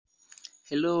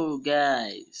Hello,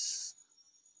 guys.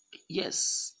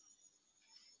 Yes,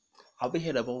 have you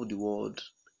heard about the word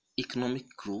economic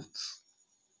growth?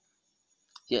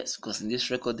 Yes, because in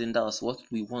this recording, that's what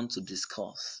we want to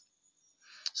discuss.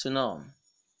 So now,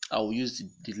 I will use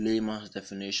the layman's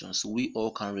definition so we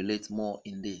all can relate more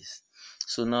in this.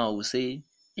 So now we say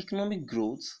economic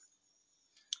growth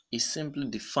is simply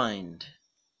defined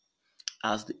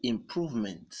as the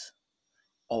improvement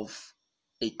of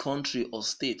a country or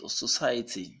state or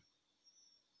society,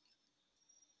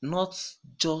 not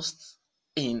just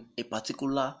in a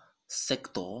particular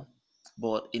sector,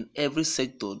 but in every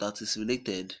sector that is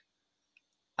related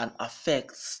and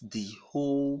affects the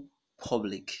whole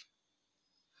public.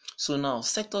 So now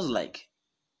sectors like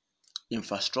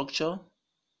infrastructure,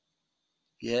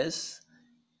 yes,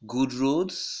 good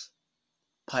roads,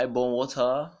 pipe-borne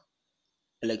water,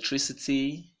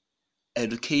 electricity,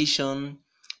 education,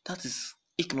 that is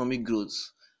economic growth.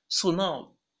 So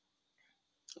now,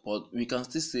 but we can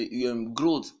still say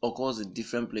growth occurs in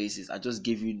different places. I just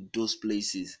gave you those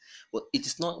places, but it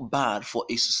is not bad for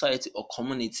a society or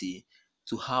community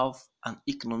to have an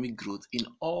economic growth in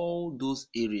all those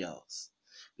areas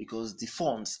because the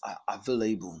funds are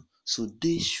available. So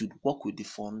they should work with the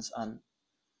funds and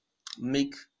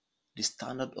make the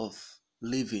standard of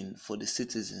living for the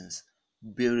citizens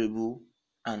bearable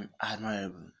and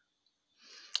admirable.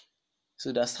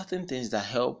 So there are certain things that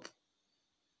help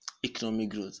economic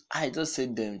growth. I just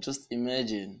said them, just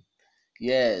imagine.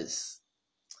 Yes,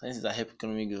 things that help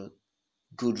economic growth.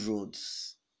 Good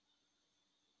roads.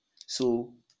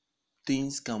 So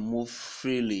things can move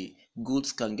freely.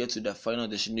 Goods can get to their final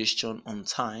destination on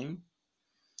time.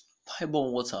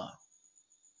 Pipe-borne water.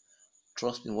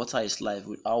 Trust me, water is life.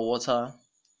 Without water,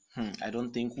 I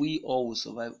don't think we all will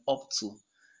survive up to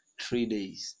 3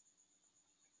 days.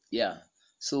 Yeah.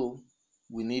 So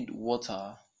we need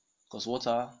water because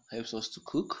water helps us to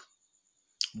cook,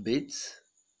 bathe,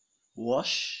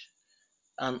 wash,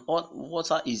 and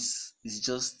water is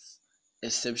just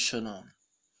exceptional.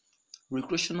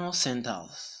 Recreational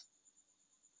centers.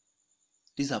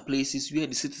 These are places where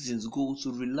the citizens go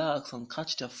to relax and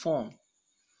catch their fun.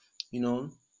 You know,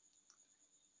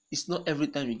 it's not every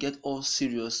time you get all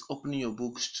serious opening your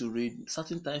books to read.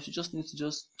 Certain times you just need to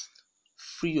just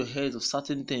free your head of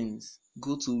certain things.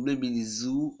 Go to maybe the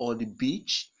zoo or the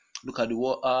beach, look at the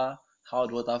water, how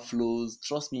the water flows.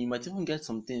 Trust me, you might even get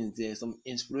some things there, some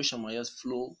inspiration might just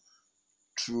flow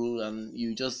through and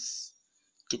you just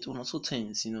get one or two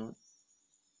things.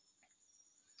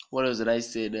 What else did I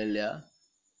say earlier?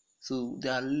 So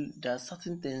there are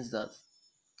certain things that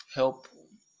help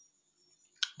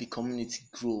the community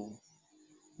grow,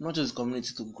 not just the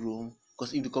community to grow,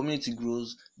 because if the community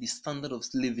grows, the standard of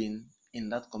living in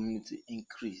that community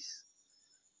increase.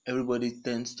 Everybody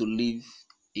tends to live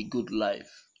a good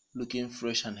life, looking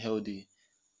fresh and healthy,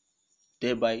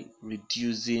 thereby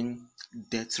reducing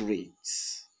death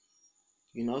rates.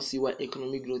 You now see why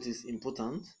economic growth is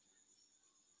important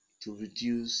to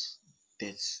reduce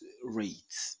death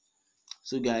rates.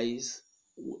 So guys,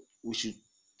 we should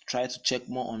try to check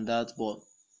more on that, but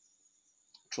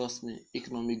trust me,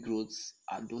 economic growth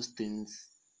are those things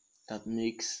that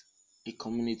makes a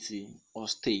community or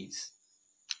state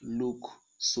look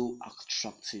so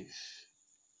attractive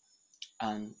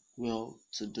and well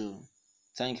to do.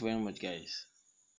 Thank you very much, guys.